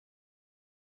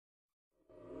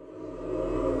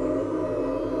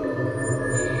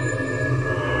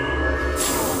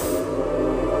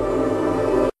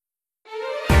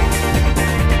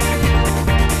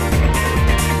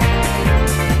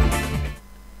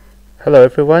Hello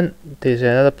everyone, this is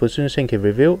another Busou Shinki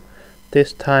review.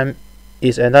 This time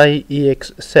is another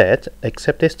EX set,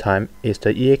 except this time is the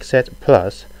EX set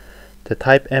plus the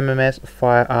Type MMS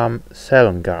firearm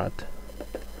Zelnogrard.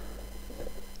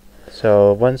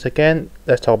 So once again,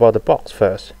 let's talk about the box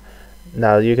first.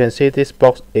 Now you can see this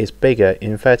box is bigger,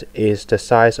 in fact is the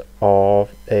size of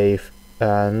a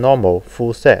normal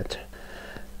full set.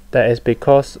 That is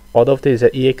because although this is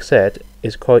an EX set,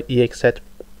 it's called EX set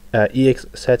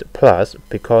plus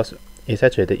because it's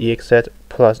actually the EX set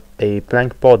plus a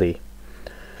blank body.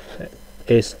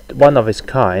 It's one of its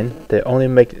kind. They only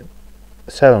make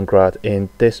Zelnogrard in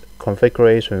this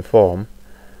configuration form.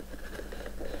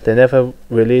 They never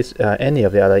release any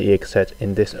of the other EX set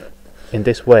in this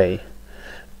way.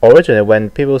 Originally, when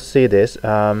people see this,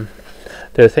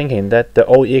 they're thinking that the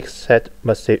old EX set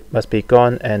must be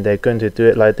gone, and they're going to do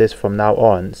it like this from now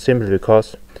on, simply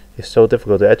because it's so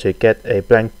difficult to actually get a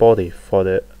blank body for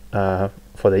the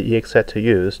EX set to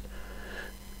use.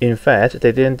 In fact,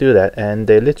 they didn't do that, and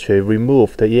they literally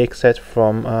removed the EX set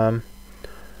from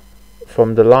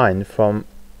the line from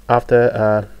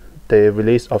after the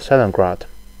release of Zelnogrard.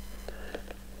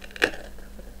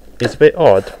 It's a bit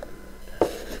odd.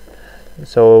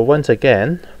 So once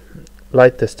again,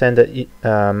 like the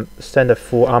standard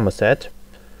full armor set,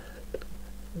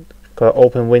 got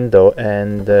open window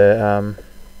and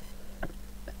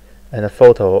a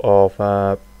photo of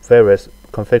various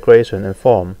configuration and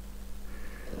form.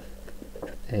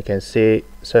 And you can see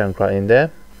Zelnogrard in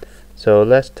there. So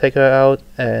let's take her out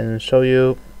and show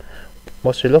you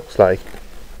what she looks like.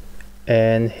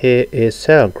 And here is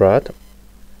Zelnogrard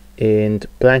in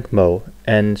blank mode,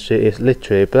 and she is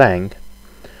literally blank.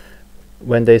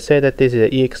 When they say that this is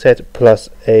an EX set plus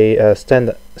a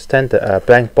standard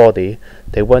blank body,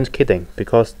 they weren't kidding,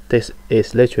 because this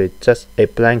is literally just a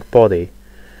blank body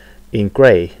in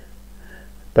grey.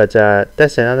 But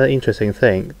that's another interesting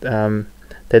thing.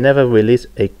 They never released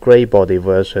a grey body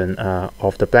version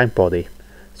of the blank body,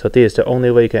 so this is the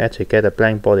only way you can actually get a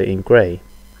blank body in grey.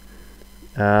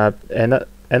 And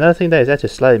another thing that is actually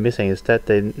slightly missing is that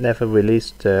they never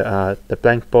released the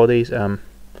blank body's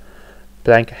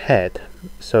blank head,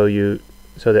 so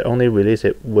they only release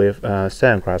it with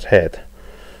Zelnogrard's head.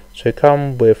 So it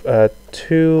comes with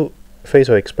two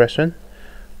facial expression.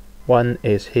 One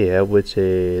is here, which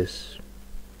is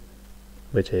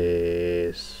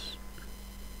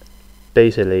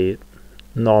basically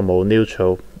normal,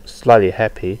 neutral, slightly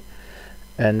happy,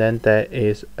 and then there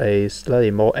is a slightly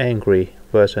more angry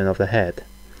version of the head.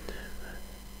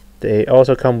 They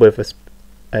also come with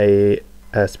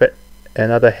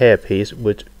another hairpiece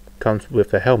which comes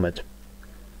with the helmet.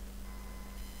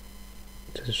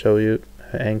 Just to show you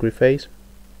her angry face.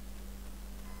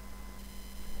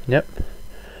 Yep.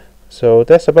 So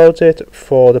that's about it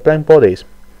for the blank bodies.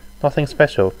 Nothing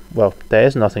special. Well, there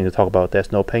is nothing to talk about.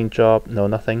 There's no paint job, no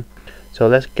nothing. So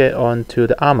let's get on to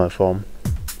the armor form.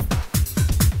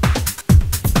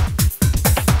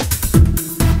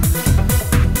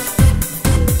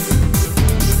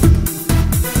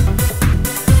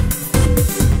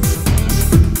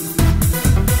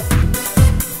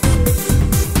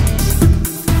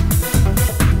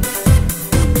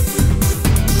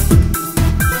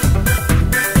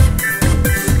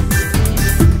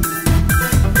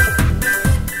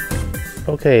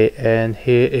 Okay, and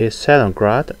here is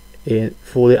Zelnogrard in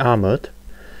fully armored,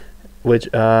 which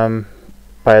by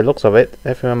the looks of it,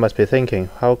 everyone must be thinking,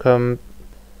 how come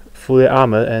fully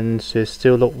armored and she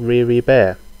still look really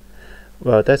bare?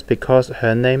 Well, that's because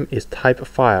her name is Type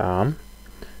Firearm.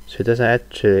 She doesn't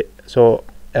actually, so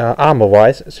armor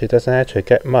wise, she doesn't actually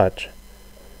get much.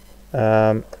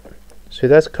 She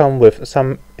does come with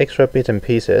some extra bits and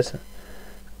pieces.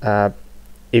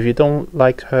 If you don't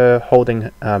like her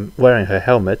wearing her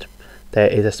helmet, there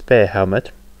is a spare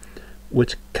helmet,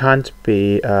 which can't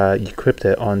be equipped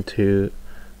onto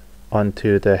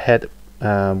the head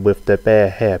with the bare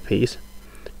hair piece,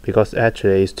 because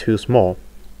actually it's too small.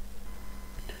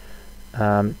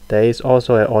 There is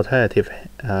also an alternative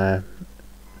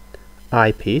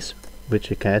eyepiece, which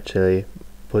you can actually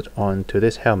put onto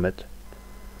this helmet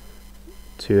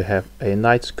to have a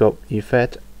night scope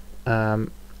effect.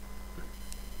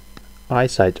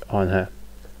 Eyesight on her.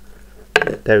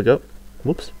 There we go.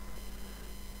 Whoops.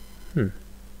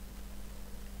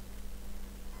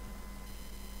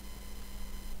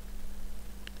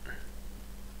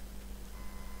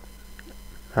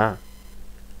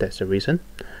 That's the reason.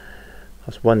 I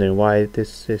was wondering why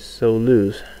this is so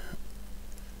loose.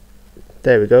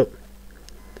 There we go.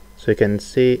 So you can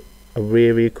see a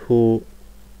really cool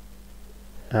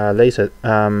laser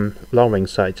long range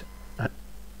sight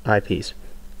eyepiece.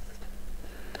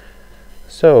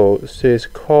 So she's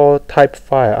called Type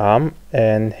Firearm,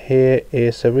 and here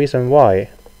is the reason why.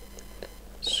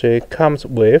 She comes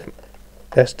with,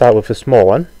 let's start with the small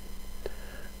one,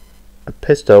 a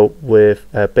pistol with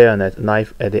a bayonet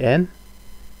knife at the end,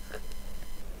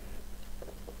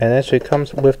 and then she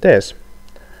comes with this.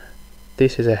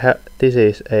 This is a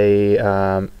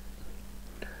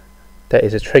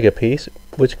trigger piece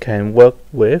which can work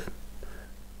with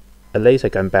a laser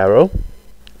gun barrel,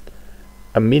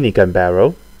 a minigun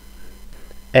barrel,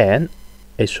 and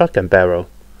a shotgun barrel,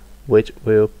 which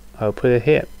I'll put it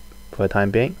here for the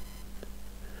time being.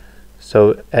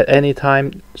 So at any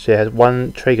time she has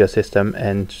one trigger system,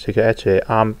 and she can actually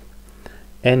arm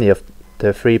any of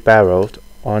the 3 barrels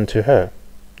onto her.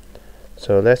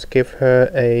 So let's give her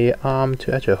a arm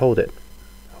to actually hold it.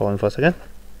 Hold on for a second.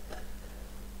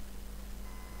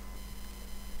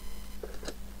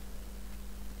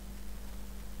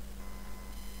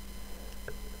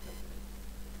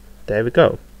 There we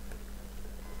go.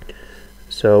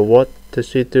 So what does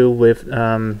she do with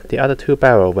the other 2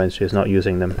 barrels when she's not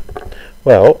using them?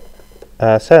 Well,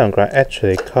 Zelnogrard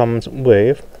actually comes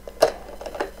with,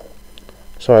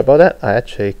 sorry about that, I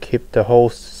actually keep the whole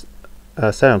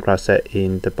Zelnogrard set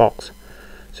in the box.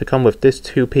 So come with this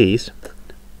 2 piece,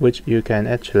 which you can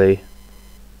actually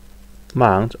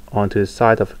mount onto the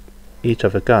side of each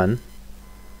of the gun,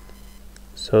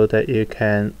 so that you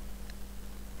can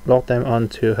lock them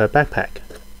onto her backpack.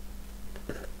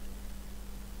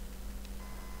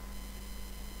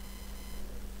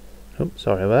 Oops,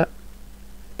 sorry about that.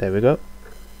 There we go.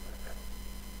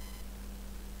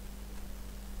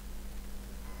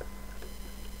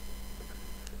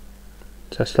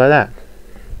 Just like that.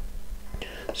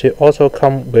 She also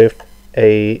comes with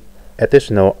a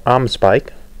additional arm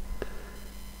spike,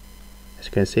 as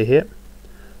you can see here,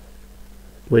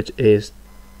 which is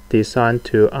designed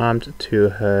to arm to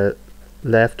her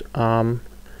left arm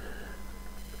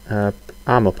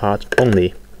armor part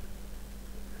only.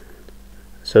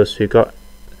 So she got,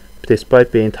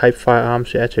 despite being Type Firearm,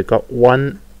 she actually got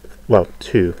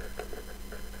two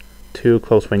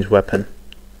close range weapon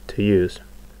to use.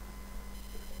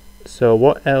 So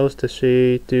what else does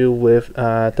she do with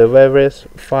the various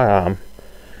firearm?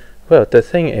 Well, the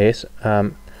thing is,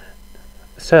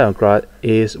 Zelnogrard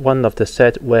is one of the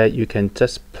set where you can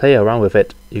just play around with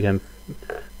it. You can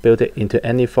build it into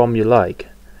any form you like,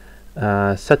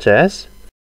 such as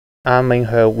arming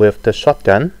her with the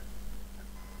shotgun,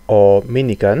 or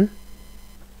minigun,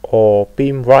 or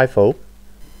beam rifle,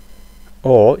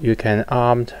 or you can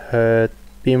arm her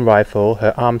beam rifle,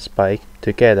 her arm spike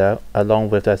together along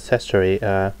with the accessory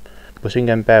machine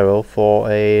gun barrel for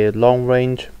a long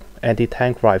range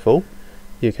anti-tank rifle.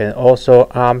 You can also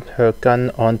arm her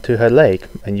gun onto her leg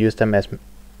and use them as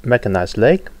mechanized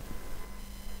leg,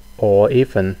 or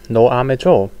even no arm at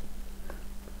all.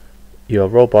 You're a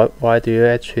robot, why do you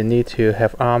actually need to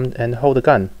have arm and hold the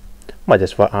gun? Might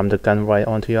as well arm the gun right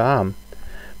onto your arm.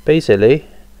 Basically,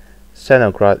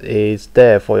 Zelnogrard is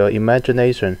there for your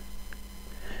imagination.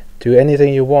 Do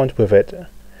anything you want with it.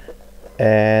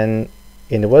 And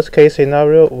in the worst case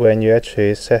scenario, when you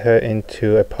actually set her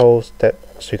into a pose that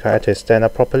she can actually stand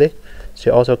up properly, she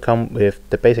also comes with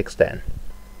the basic stand.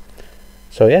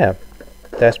 So yeah,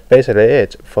 that's basically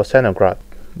it for Zelnogrard.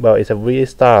 Well, it's a really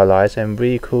stylized and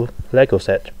really cool Lego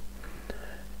set.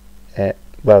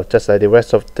 Well, just like the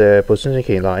rest of the Busou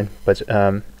Shinki line, but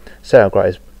Zelnogrard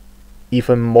is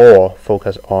even more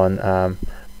focused on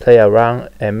play around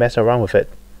and mess around with it.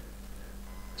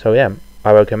 So yeah,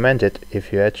 I recommend it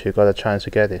if you actually got a chance to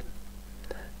get it.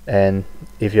 And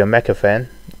if you're a mecha fan,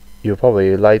 you'll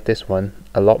probably like this one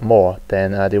a lot more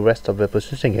than the rest of the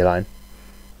Busou Shinki line.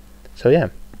 So yeah,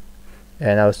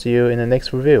 and I'll see you in the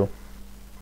next review.